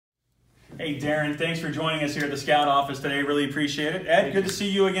Hey, Darren, thanks for joining us here at the Scout office today. Really appreciate it. Ed, good to see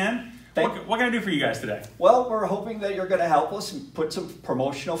you again. What can I do for you guys today? Well, we're hoping that you're going to help us and put some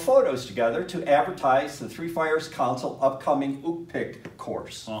promotional photos together to advertise the Three Fires Council upcoming Okpik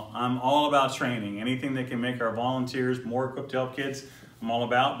course. Well, I'm all about training. Anything that can make our volunteers more equipped to help kids, I'm all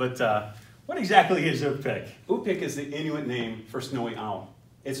about. But what exactly is Okpik? Okpik is the Inuit name for snowy owl.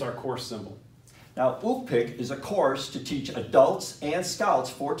 It's our course symbol. Now, Okpik is a course to teach adults and scouts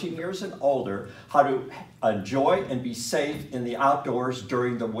 14 years and older how to enjoy and be safe in the outdoors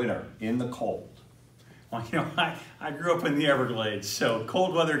during the winter, in the cold. Well, you know, I grew up in the Everglades, so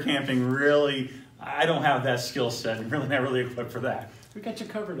cold weather camping really, I don't have that skill set. I'm really not really equipped for that. We got you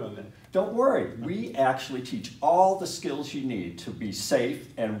covered on that. Don't worry, we actually teach all the skills you need to be safe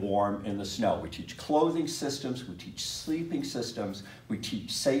and warm in the snow. We teach clothing systems, we teach sleeping systems, we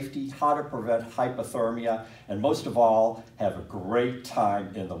teach safety, how to prevent hypothermia, and most of all, have a great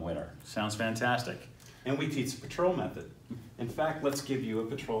time in the winter. Sounds fantastic. And we teach the patrol method. In fact, let's give you a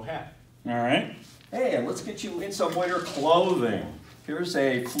patrol hat. All right. Hey, and let's get you in some winter clothing. Here's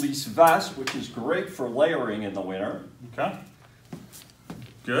a fleece vest, which is great for layering in the winter. Okay.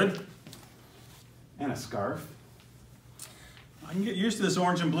 Good. And a scarf. I can get used to this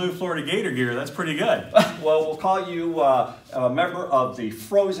orange and blue Florida Gator gear. That's pretty good. Well, we'll call you a member of the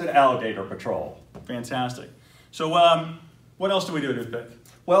Frozen Alligator Patrol. Fantastic. So what else do we do at Okpik?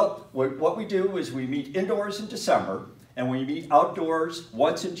 Well, what we do is we meet indoors in December, and we meet outdoors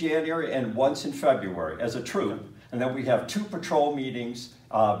once in January and once in February as a troop. And then we have 2 patrol meetings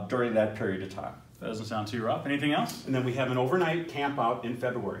during that period of time. That doesn't sound too rough. Anything else? And then we have an overnight camp out in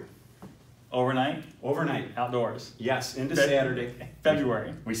February. Overnight? Overnight. Outdoors? Yes, into Saturday.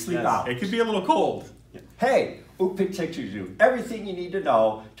 February. We sleep Yes. out. It could be a little cold. Yeah. Hey, Okpik takes you to do everything you need to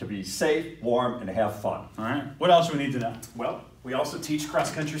know to be safe, warm, and have fun. All right. What else do we need to know? Well, we also teach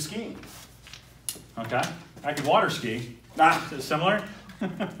cross-country skiing. Okay. I can water ski. Is it similar?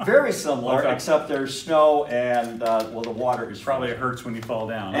 Very similar, Okay. except there's snow and, well, the water is Probably it frozen. hurts when you fall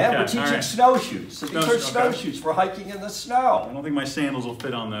down. And we're Okay, all teaching right. snowshoes. So these are Snowshoes, okay. snowshoes for hiking in the I snow. don't think my sandals will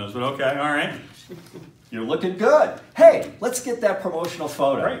fit on those, but okay, all right. You're looking good. Hey, let's get that promotional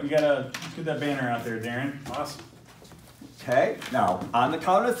photo. All right, let's get that banner out there, Darren. Awesome. Okay, now on the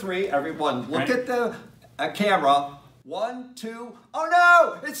count of 3, everyone look Right. at the camera. 1, 2,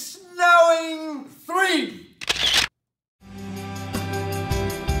 oh no, it's snowing! 3.